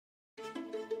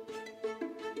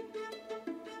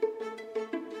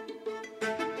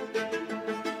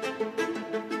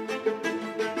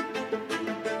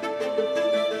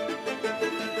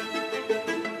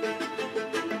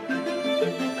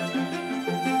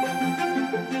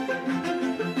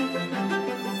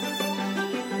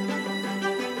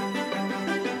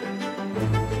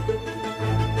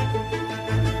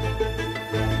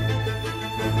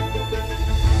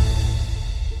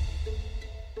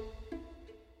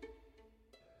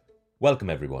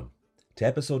Welcome everyone to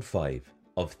episode 5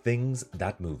 of Things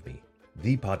That Move Me,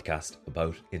 the podcast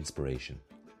about inspiration.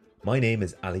 My name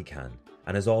is Ali Khan,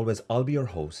 and as always I'll be your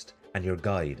host and your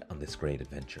guide on this great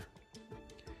adventure.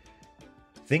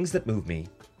 Things That Move Me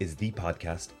is the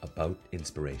podcast about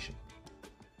inspiration.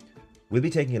 We'll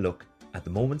be taking a look at the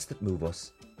moments that move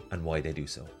us and why they do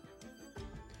so.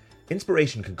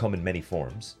 Inspiration can come in many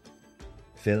forms: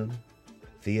 film,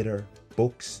 theatre,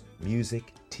 books,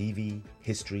 music, TV,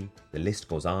 history, the list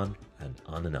goes on and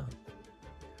on and on.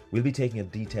 We'll be taking a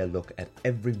detailed look at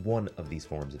every one of these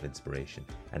forms of inspiration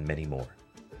and many more.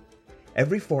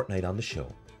 Every fortnight on the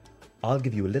show, I'll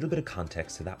give you a little bit of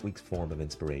context to that week's form of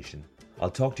inspiration.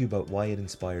 I'll talk to you about why it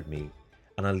inspired me,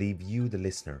 and I'll leave you, the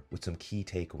listener, with some key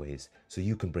takeaways so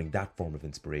you can bring that form of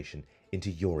inspiration into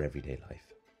your everyday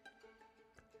life.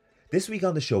 This week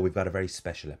on the show, we've got a very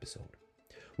special episode.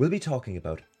 We'll be talking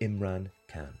about Imran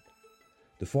Khan,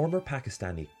 the former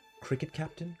Pakistani cricket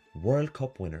captain, World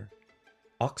Cup winner,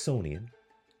 Oxonian,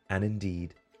 and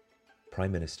indeed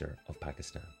Prime Minister of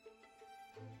Pakistan.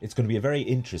 It's going to be a very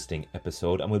interesting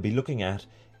episode, and we'll be looking at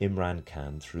Imran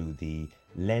Khan through the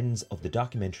lens of the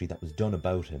documentary that was done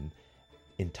about him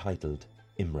entitled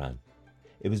Imran.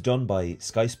 It was done by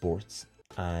Sky Sports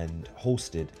and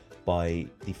hosted by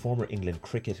the former England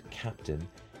cricket captain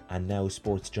and now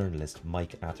sports journalist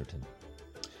Mike Atherton.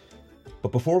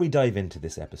 But before we dive into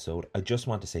this episode, I just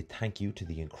want to say thank you to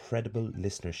the incredible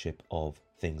listenership of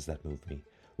Things That Move Me.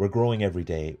 We're growing every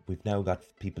day. We've now got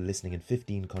people listening in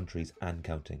 15 countries and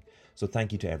counting. So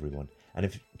thank you to everyone. And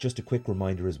if just a quick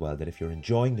reminder as well that if you're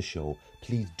enjoying the show,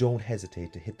 please don't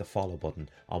hesitate to hit the follow button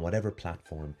on whatever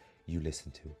platform you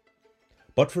listen to.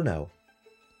 But for now,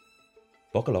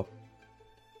 buckle up,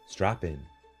 strap in,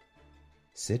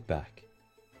 sit back,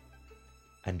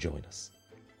 and join us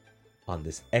on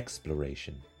this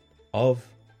exploration of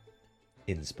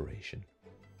inspiration.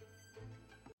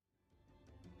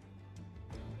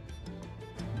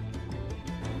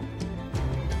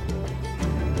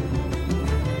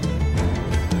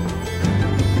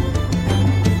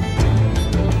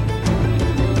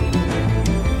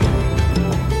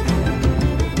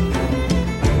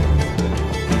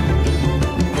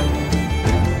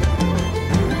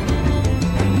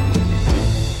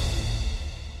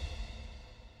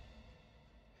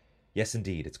 Yes,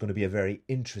 indeed. It's going to be a very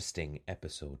interesting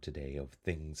episode today of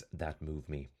Things That Move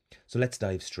Me. So let's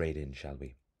dive straight in, shall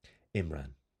we?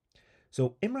 Imran.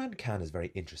 So Imran Khan is a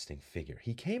very interesting figure.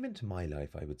 He came into my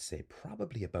life, I would say,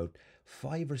 probably about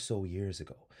 5 or so years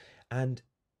ago. And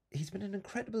he's been an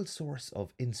incredible source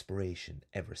of inspiration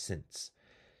ever since.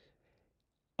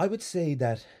 I would say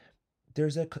that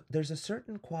there's a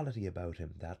certain quality about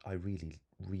him that I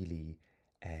really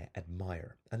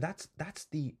admire, and that's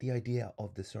the idea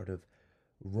of the sort of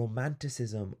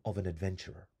romanticism of an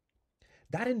adventurer.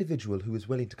 That individual who is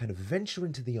willing to kind of venture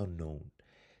into the unknown,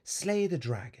 slay the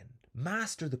dragon,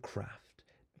 master the craft,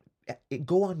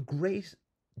 go on great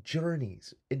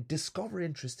journeys, discover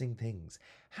interesting things,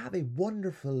 have a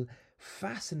wonderful,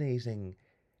 fascinating,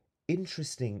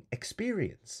 interesting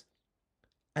experience,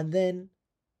 and then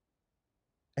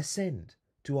ascend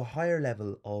to a higher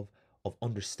level of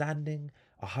understanding,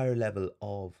 a higher level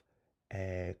of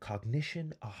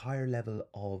cognition, a higher level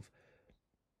of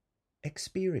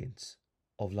experience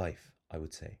of life, I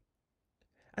would say.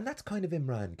 And that's kind of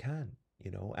Imran Khan,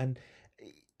 and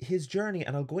his journey,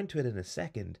 and I'll go into it in a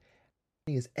second,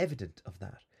 is evident of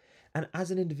that. And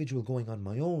as an individual going on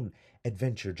my own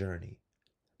adventure journey,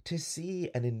 to see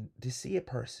a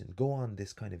person go on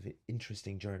this kind of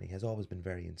interesting journey has always been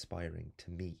very inspiring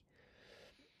to me.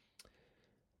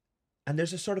 And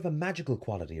there's a sort of a magical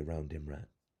quality around Imran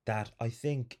that I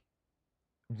think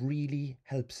really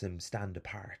helps him stand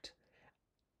apart.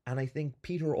 And I think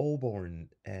Peter Oborne,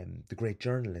 the great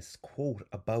journalist's quote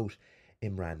about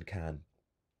Imran Khan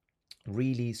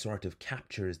really sort of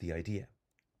captures the idea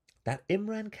that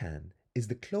Imran Khan is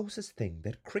the closest thing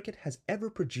that cricket has ever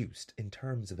produced in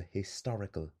terms of a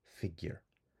historical figure.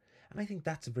 And I think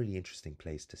that's a really interesting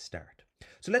place to start.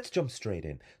 So let's jump straight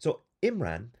in. So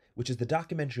Imran, which is the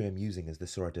documentary I'm using as the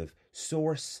sort of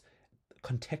source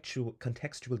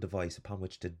contextual device upon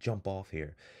which to jump off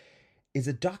here, is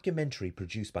a documentary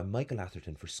produced by Michael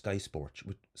Atherton for Sky Sports,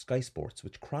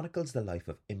 which chronicles the life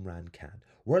of Imran Khan,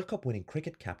 World Cup winning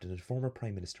cricket captain and former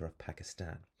Prime Minister of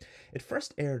Pakistan. It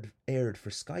first aired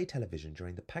for Sky Television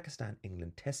during the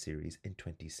Pakistan-England Test Series in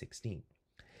 2016.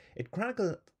 It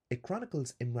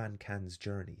chronicles Imran Khan's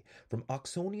journey from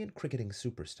Oxonian cricketing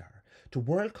superstar to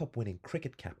World Cup winning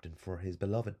cricket captain for his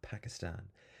beloved Pakistan,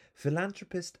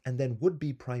 philanthropist and then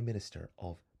would-be Prime Minister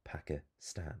of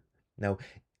Pakistan. Now,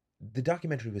 The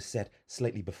documentary was set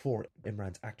slightly before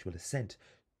Imran's actual ascent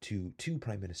to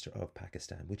Prime Minister of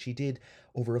Pakistan, which he did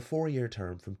over a 4-year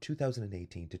term from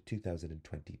 2018 to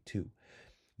 2022.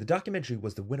 The documentary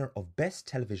was the winner of Best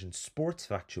Television Sports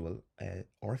Factual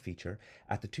or Feature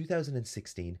at the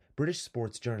 2016 British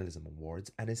Sports Journalism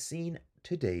Awards, and is seen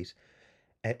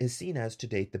as to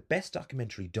date the best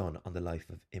documentary done on the life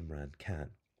of Imran Khan.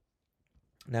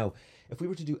 Now, if we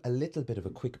were to do a little bit of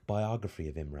a quick biography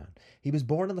of Imran, he was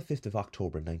born on the 5th of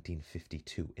October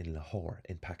 1952 in Lahore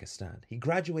in Pakistan. He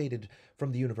graduated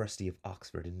from the University of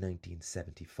Oxford in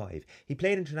 1975. He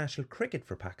played international cricket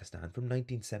for Pakistan from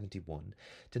 1971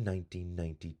 to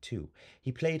 1992.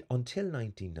 He played until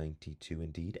 1992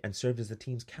 indeed, and served as the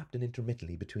team's captain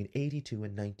intermittently between 82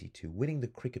 and 92, winning the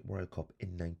Cricket World Cup in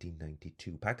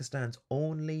 1992, Pakistan's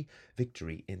only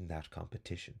victory in that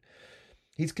competition.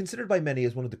 He's considered by many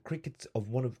as one of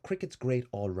cricket's great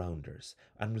all-rounders,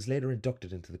 and was later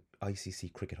inducted into the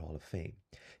ICC Cricket Hall of Fame.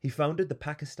 He founded the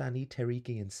Pakistani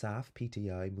Tehreek-e-Insaf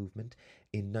 (PTI) movement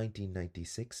in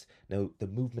 1996. Now, the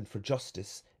movement for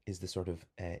justice is the sort of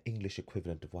English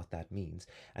equivalent of what that means,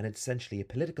 and it's essentially a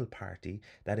political party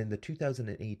that in the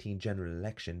 2018 general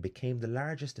election became the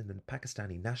largest in the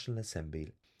Pakistani National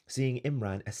Assembly, seeing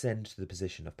Imran ascend to the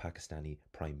position of Pakistani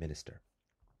Prime Minister.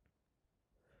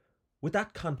 With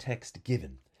that context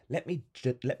given, let me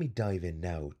dive in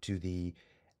now to the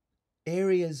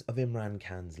areas of Imran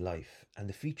Khan's life and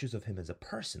the features of him as a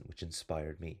person which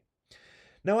inspired me.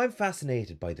 Now, I'm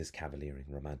fascinated by this cavaliering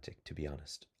romantic, to be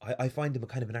honest. I find him a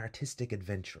kind of an artistic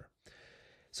adventurer,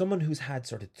 someone who's had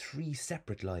sort of 3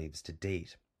 separate lives to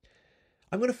date.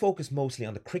 I'm going to focus mostly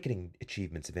on the cricketing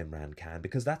achievements of Imran Khan,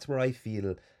 because that's where I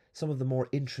feel some of the more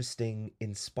interesting,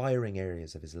 inspiring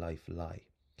areas of his life lie,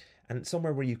 and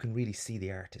somewhere where you can really see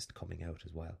the artist coming out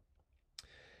as well.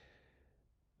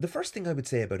 The first thing I would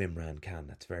say about Imran Khan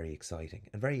that's very exciting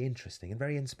and very interesting and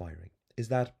very inspiring is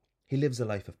that he lives a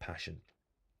life of passion.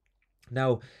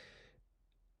 Now,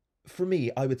 for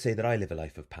me, I would say that I live a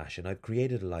life of passion. I've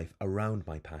created a life around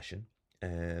my passion,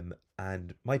 and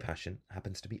my passion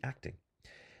happens to be acting.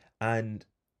 And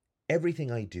everything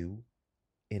I do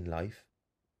in life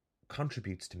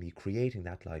contributes to me creating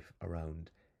that life around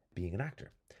being an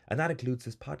actor. And that includes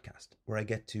this podcast, where I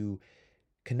get to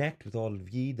connect with all of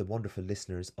ye, the wonderful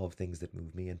listeners of Things That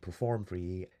Move Me, and perform for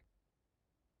ye.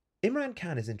 Imran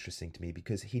Khan is interesting to me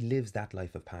because he lives that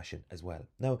life of passion as well.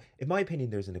 Now, in my opinion,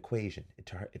 there's an equation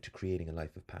to creating a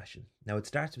life of passion. Now, it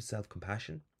starts with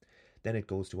self-compassion, then it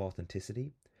goes to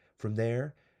authenticity. From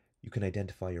there, you can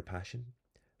identify your passion.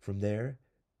 From there,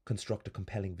 construct a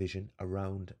compelling vision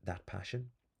around that passion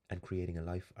and creating a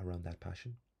life around that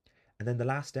passion. And then the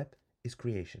last step is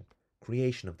creation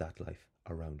of that life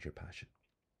around your passion.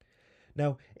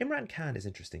 Now, Imran Khan is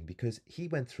interesting because he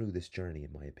went through this journey,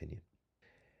 in my opinion.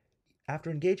 After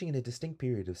engaging in a distinct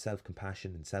period of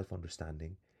self-compassion and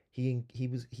self-understanding, he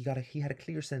had a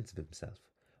clear sense of himself,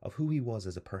 of who he was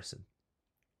as a person.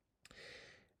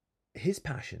 His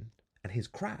passion and his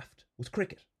craft was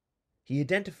cricket. He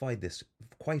identified this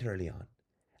quite early on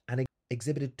and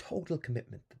exhibited total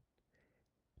commitment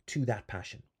to that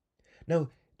passion. Now,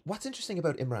 what's interesting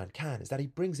about Imran Khan is that he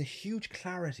brings a huge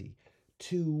clarity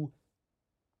to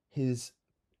his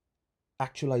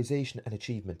actualization and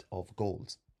achievement of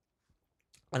goals.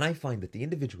 And I find that the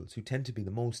individuals who tend to be the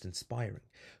most inspiring,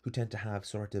 who tend to have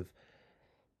sort of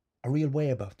a real way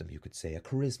about them, you could say, a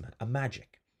charisma, a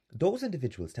magic, those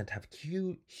individuals tend to have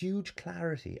huge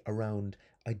clarity around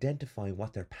identifying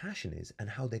what their passion is and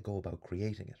how they go about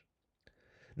creating it.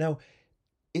 Now,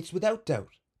 it's without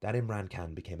doubt that Imran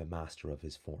Khan became a master of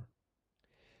his form.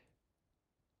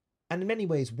 And in many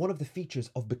ways, one of the features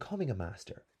of becoming a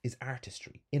master is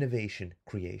artistry, innovation,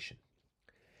 creation.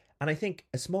 And I think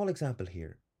a small example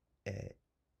here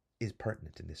is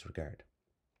pertinent in this regard.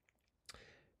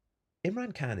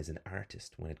 Imran Khan is an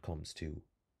artist when it comes to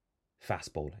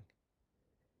fast bowling.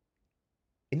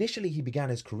 Initially, he began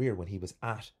his career when he was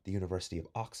at the University of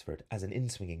Oxford as an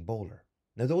in-swinging bowler.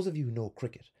 Now, those of you who know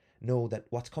cricket know that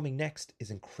what's coming next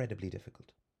is incredibly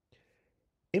difficult.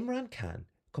 Imran Khan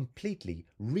completely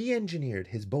re-engineered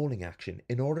his bowling action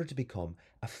in order to become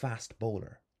a fast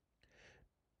bowler.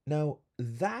 Now,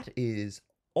 that is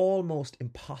almost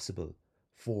impossible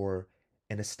for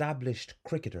an established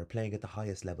cricketer playing at the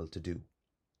highest level to do.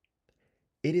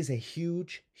 It is a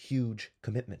huge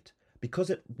commitment,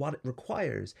 because what it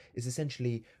requires is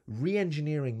essentially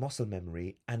re-engineering muscle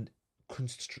memory and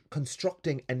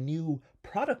constructing a new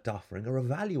product offering or a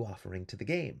value offering to the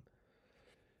game.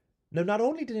 Now, not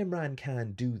only did Imran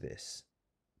Khan do this,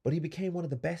 but he became one of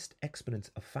the best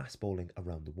exponents of fast bowling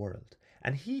around the world.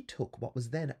 And he took what was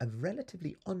then a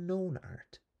relatively unknown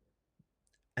art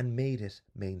and made it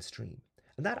mainstream.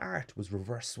 And that art was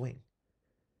reverse swing.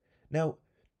 Now,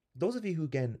 those of you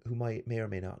who may or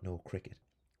may not know cricket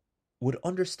would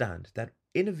understand that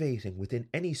innovating within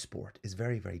any sport is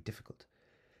very, very difficult.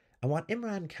 And what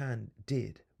Imran Khan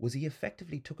did was he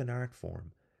effectively took an art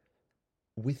form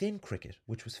within cricket,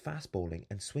 which was fast bowling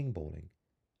and swing bowling,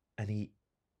 and he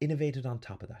innovated on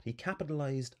top of that. He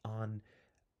capitalised on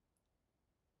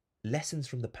lessons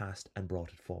from the past and brought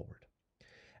it forward.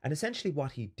 And essentially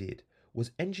what he did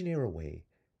was engineer a way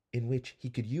in which he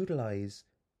could utilise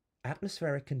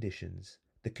atmospheric conditions,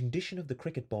 the condition of the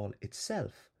cricket ball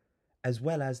itself, as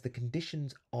well as the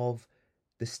conditions of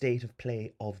the state of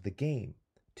play of the game,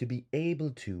 to be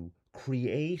able to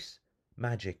create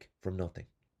magic from nothing.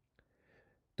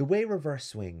 The way reverse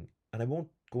swing, and I won't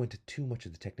go into too much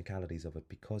of the technicalities of it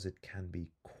because it can be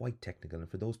quite technical, and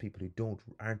for those people who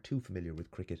aren't too familiar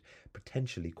with cricket,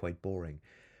 potentially quite boring.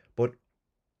 But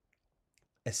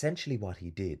essentially what he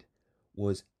did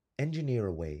was engineer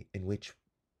a way in which,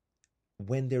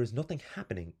 when there is nothing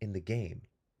happening in the game,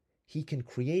 he can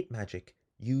create magic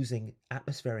using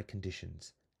atmospheric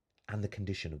conditions and the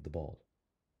condition of the ball.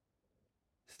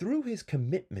 Through his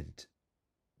commitment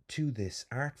to this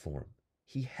art form,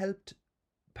 he helped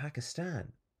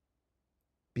Pakistan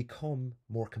become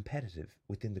more competitive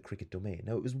within the cricket domain.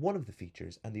 Now, it was one of the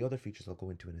features, and the other features I'll go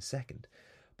into in a second,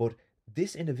 but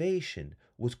this innovation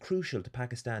was crucial to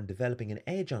Pakistan developing an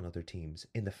edge on other teams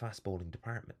in the fast bowling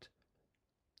department,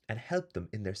 and helped them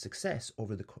in their success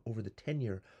over the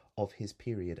tenure of his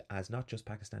period as not just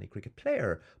Pakistani cricket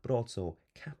player, but also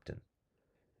captain.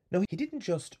 Now, he didn't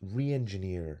just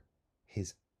re-engineer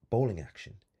his bowling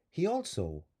action, he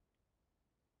also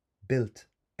built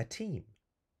a team,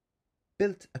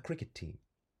 built a cricket team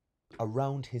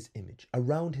around his image,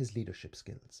 around his leadership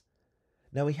skills.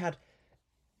 Now,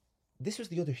 this was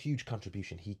the other huge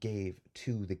contribution he gave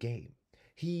to the game.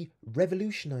 He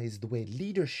revolutionised the way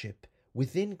leadership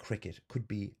within cricket could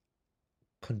be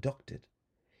conducted.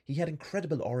 He had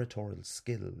incredible oratorial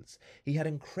skills. He had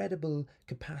incredible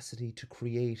capacity to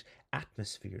create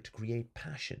atmosphere, to create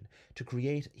passion,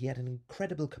 he had an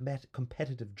incredible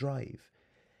competitive drive,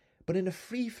 but in a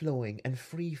free-flowing and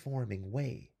free-forming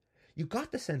way. You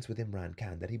got the sense with Imran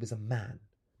Khan that he was a man,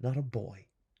 not a boy.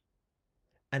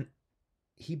 And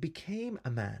he became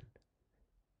a man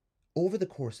over the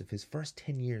course of his first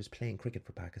 10 years playing cricket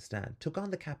for Pakistan, took on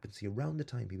the captaincy around the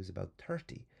time he was about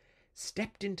 30,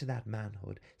 stepped into that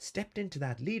manhood, stepped into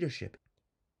that leadership.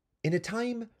 In a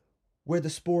time where the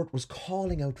sport was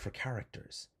calling out for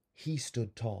characters, he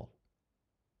stood tall,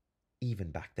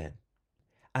 even back then.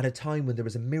 At a time when there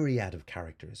was a myriad of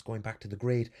characters, going back to the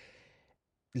great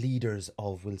leaders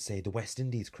of, we'll say, the West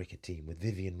Indies cricket team with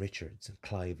Vivian Richards and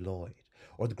Clive Lloyd,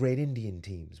 or the great Indian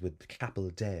teams with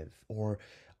Kapil Dev, or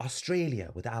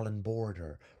Australia with Alan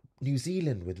Border, New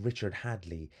Zealand with Richard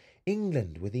Hadley,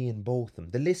 England with Ian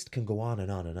Botham. The list can go on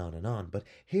and on and on and on, but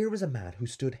here was a man who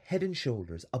stood head and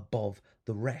shoulders above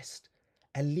the rest,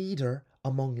 a leader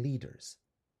among leaders,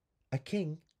 a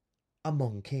king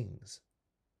among kings.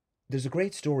 There's a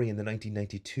great story in the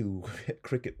 1992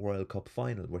 Cricket World Cup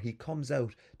final where he comes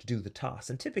out to do the toss,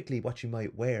 and typically what you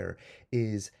might wear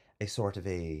is a sort of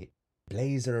a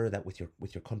blazer that with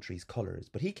your country's colours,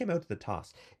 but he came out to the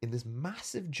toss in this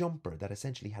massive jumper that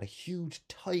essentially had a huge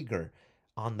tiger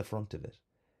on the front of it.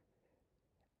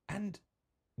 And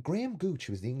Graham Gooch,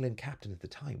 who was the England captain at the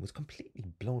time, was completely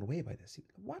blown away by this.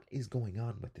 What is going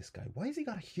on with this guy? Why has he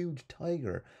got a huge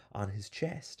tiger on his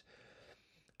chest?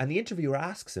 And the interviewer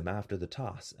asks him after the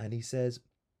toss, and he says,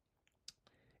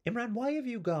 Imran, why have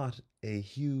you got a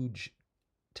huge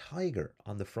tiger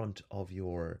on the front of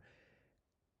your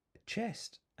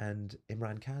chest? And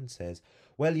Imran Khan says,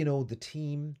 well, the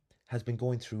team has been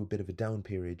going through a bit of a down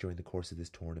period during the course of this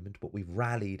tournament, but we've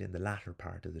rallied in the latter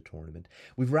part of the tournament.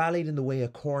 We've rallied in the way a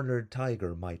cornered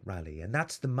tiger might rally, and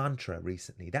that's the mantra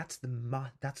recently. That's the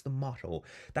motto.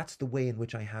 That's the way in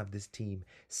which I have this team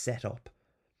set up.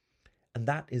 And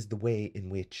that is the way in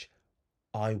which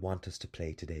I want us to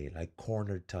play today, like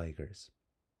cornered tigers.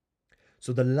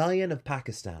 So the Lion of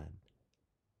Pakistan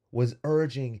was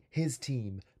urging his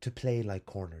team to play like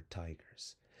cornered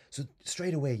tigers. So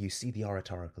straight away you see the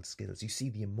oratorical skills, you see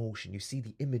the emotion, you see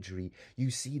the imagery,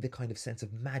 you see the kind of sense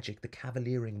of magic, the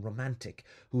cavaliering romantic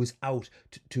who is out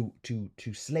to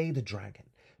slay the dragon,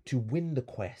 to win the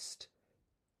quest,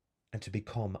 and to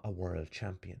become a world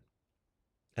champion.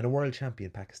 And a world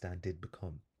champion Pakistan did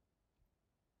become.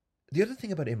 The other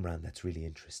thing about Imran that's really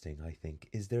interesting, I think,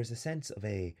 is there's a sense of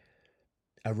a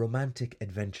romantic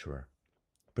adventurer,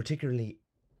 particularly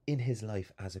in his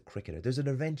life as a cricketer. There's an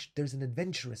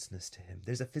adventurousness to him.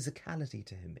 There's a physicality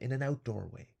to him in an outdoor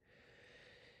way,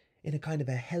 in a kind of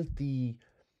a healthy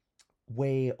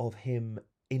way of him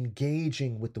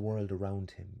engaging with the world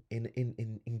around him,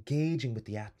 in engaging with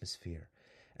the atmosphere,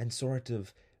 and sort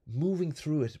of moving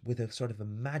through it with a sort of a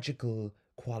magical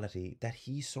quality that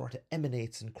he sort of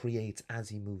emanates and creates as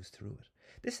he moves through it.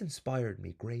 This inspired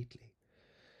me greatly.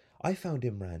 I found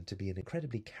Imran to be an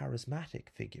incredibly charismatic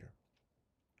figure.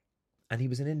 And he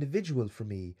was an individual for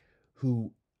me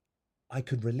who I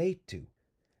could relate to.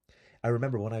 I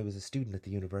remember when I was a student at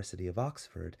the University of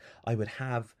Oxford, I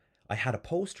had a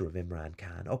poster of Imran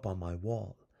Khan up on my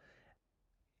wall.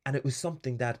 And it was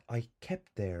something that I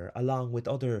kept there along with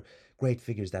other great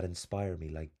figures that inspire me,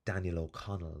 like Daniel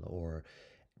O'Connell or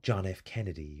John F.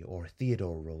 Kennedy or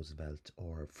Theodore Roosevelt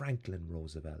or Franklin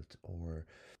Roosevelt or,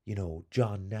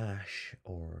 John Nash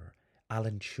or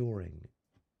Alan Turing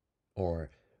or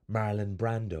Marlon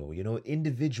Brando,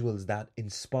 individuals that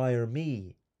inspire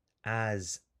me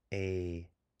as an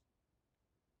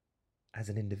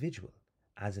individual,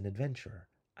 as an adventurer,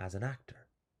 as an actor.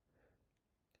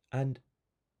 And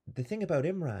the thing about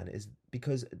Imran is,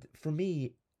 because for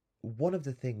me, one of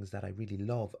the things that I really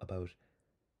love about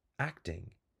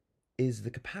acting is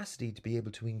the capacity to be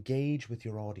able to engage with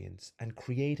your audience and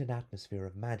create an atmosphere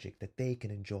of magic that they can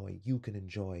enjoy, you can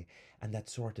enjoy, and that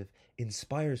sort of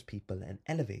inspires people and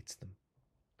elevates them.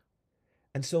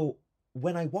 And so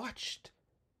when I watched,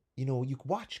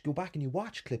 go back and you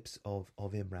watch clips of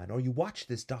Imran, or you watch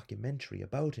this documentary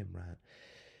about Imran,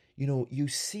 you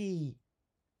see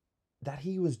that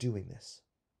he was doing this.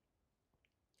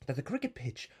 That the cricket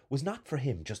pitch was not for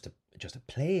him just a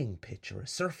playing pitch or a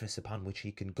surface upon which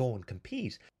he can go and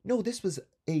compete. No, this was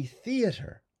a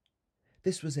theatre.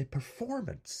 This was a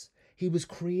performance. He was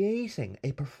creating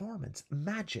a performance,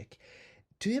 magic.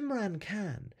 To Imran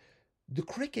Khan, the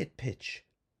cricket pitch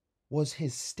was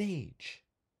his stage.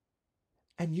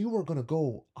 And you were going to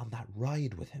go on that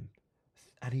ride with him.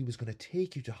 And he was going to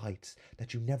take you to heights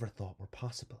that you never thought were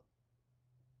possible.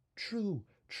 True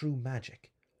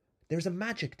magic. There's a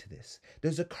magic to this.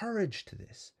 There's a courage to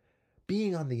this.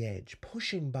 Being on the edge,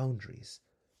 pushing boundaries,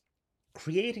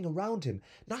 creating around him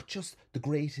not just the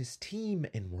greatest team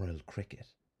in world cricket,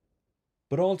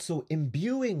 but also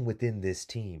imbuing within this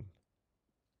team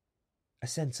a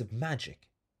sense of magic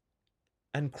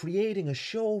and creating a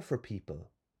show for people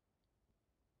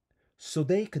so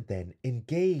they could then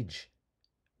engage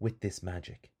with this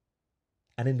magic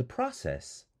and in the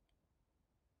process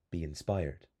be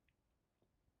inspired.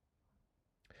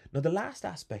 Now, the last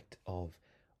aspect of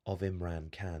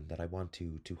Imran Khan that I want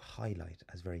to highlight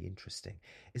as very interesting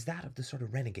is that of the sort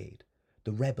of renegade,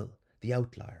 the rebel, the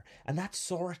outlier. And that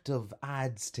sort of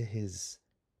adds to his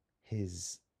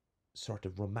sort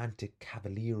of romantic,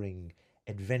 cavaliering,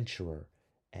 adventurer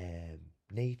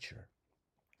nature.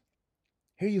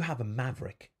 Here you have a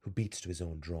maverick who beats to his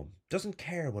own drum, doesn't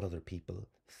care what other people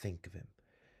think of him,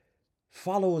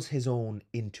 follows his own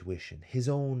intuition, his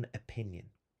own opinion.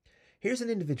 Here's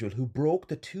an individual who broke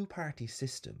the two-party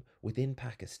system within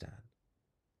Pakistan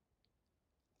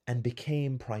and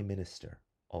became Prime Minister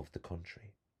of the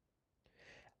country.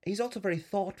 He's also very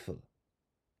thoughtful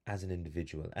as an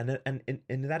individual, and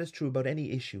that is true about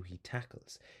any issue he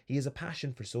tackles. He has a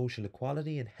passion for social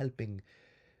equality and helping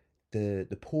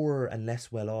the poorer and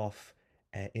less well-off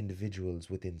individuals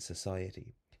within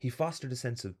society. He fostered a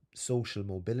sense of social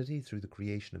mobility through the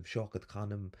creation of Shaukat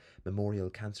Khanum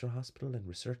Memorial Cancer Hospital and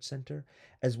Research Centre,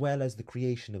 as well as the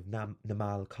creation of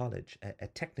Namal College, a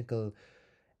technical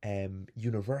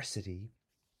university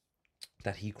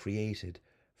that he created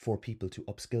for people to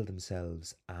upskill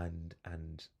themselves and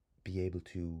be able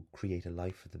to create a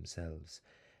life for themselves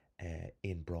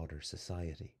in broader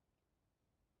society.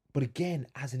 But again,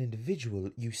 as an individual,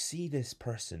 you see this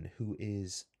person who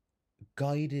is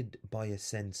guided by a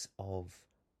sense of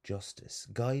justice,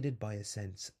 guided by a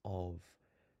sense of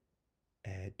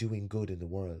doing good in the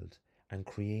world and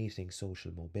creating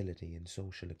social mobility and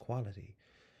social equality,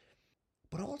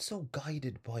 but also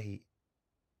guided by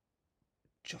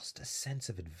just a sense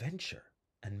of adventure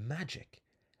and magic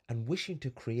and wishing to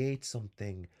create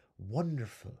something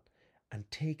wonderful and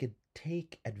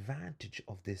take advantage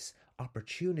of this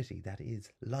opportunity that is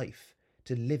life,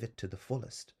 to live it to the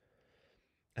fullest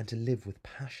and to live with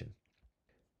passion.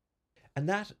 And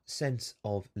that sense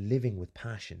of living with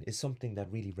passion is something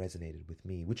that really resonated with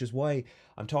me, which is why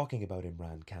I'm talking about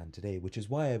Imran Khan today, which is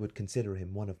why I would consider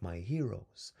him one of my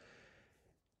heroes.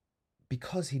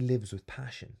 Because he lives with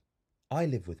passion. I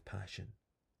live with passion.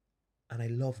 And I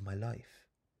love my life.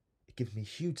 It gives me a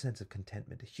huge sense of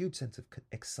contentment, a huge sense of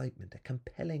excitement, a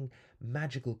compelling,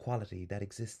 magical quality that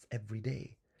exists every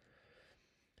day.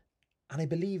 And I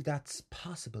believe that's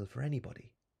possible for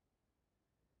anybody.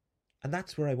 And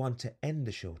that's where I want to end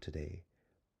the show today,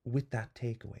 with that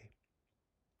takeaway.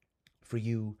 For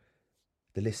you,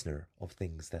 the listener of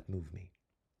Things That Move Me.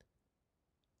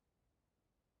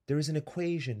 There is an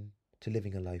equation to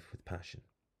living a life with passion.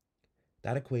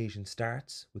 That equation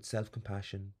starts with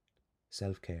self-compassion,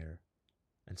 self-care,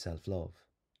 and self-love.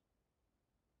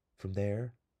 From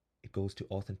there, it goes to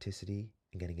authenticity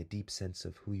and getting a deep sense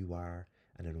of who you are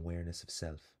and an awareness of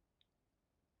self.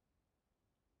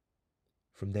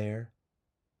 From there,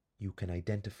 you can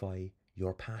identify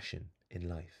your passion in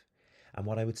life. And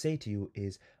what I would say to you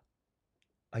is,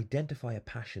 identify a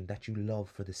passion that you love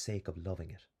for the sake of loving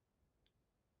it.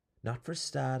 Not for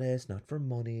status, not for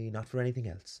money, not for anything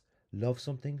else. Love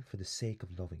something for the sake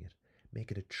of loving it.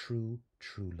 Make it a true,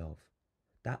 true love.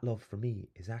 That love for me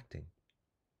is acting.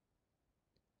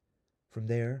 From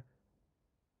there,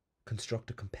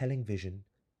 construct a compelling vision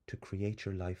to create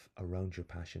your life around your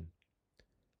passion.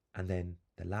 And then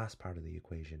the last part of the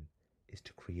equation is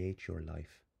to create your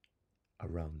life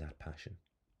around that passion.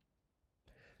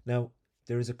 Now,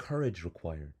 there is a courage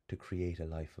required to create a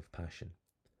life of passion.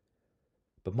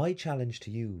 But my challenge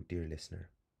to you, dear listener,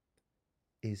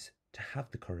 is to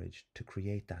have the courage to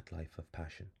create that life of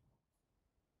passion.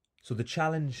 So the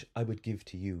challenge I would give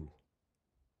to you,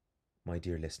 my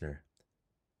dear listener,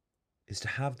 is to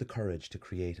have the courage to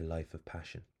create a life of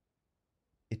passion.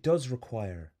 It does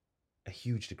require a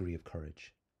huge degree of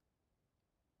courage.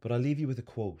 But I'll leave you with a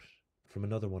quote from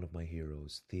another one of my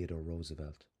heroes, Theodore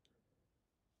Roosevelt,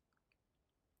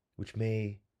 which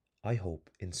may, I hope,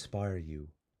 inspire you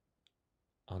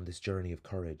on this journey of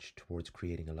courage towards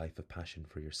creating a life of passion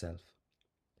for yourself.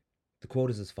 The quote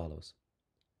is as follows: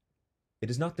 "It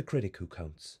is not the critic who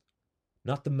counts,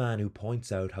 not the man who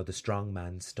points out how the strong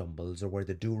man stumbles or where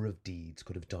the doer of deeds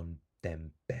could have done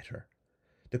them better.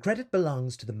 The credit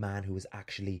belongs to the man who is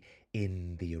actually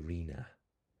in the arena,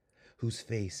 whose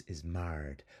face is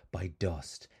marred by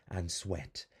dust and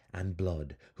sweat and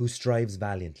blood, who strives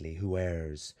valiantly, who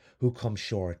errs, who comes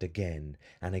short again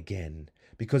and again,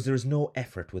 because there is no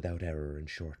effort without error and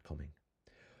shortcoming,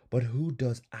 but who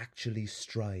does actually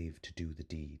strive to do the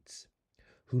deeds,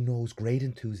 who knows great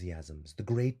enthusiasms, the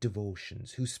great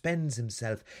devotions, who spends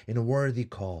himself in a worthy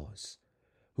cause,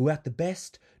 who at the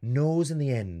best knows in the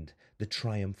end the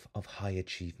triumph of high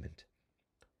achievement,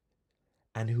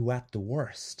 and who at the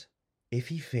worst, if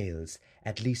he fails,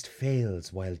 at least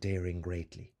fails while daring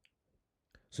greatly,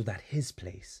 so that his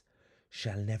place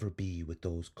shall never be with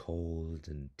those cold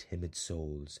and timid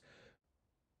souls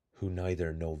who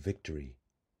neither know victory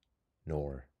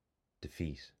nor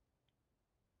defeat."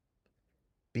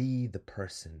 Be the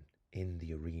person in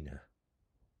the arena.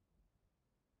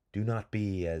 Do not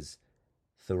be, as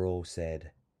Thoreau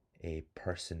said, a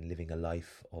person living a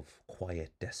life of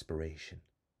quiet desperation.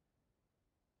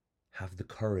 Have the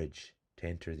courage to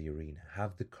enter the arena.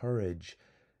 Have the courage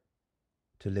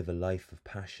to live a life of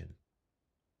passion.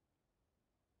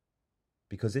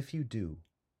 Because if you do,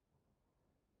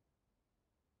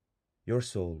 your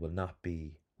soul will not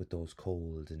be with those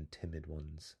cold and timid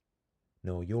ones.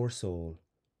 No, your soul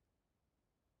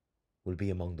will be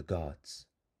among the gods.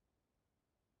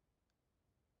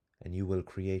 And you will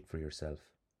create for yourself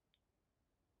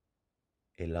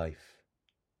a life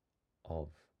of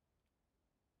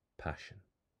passion.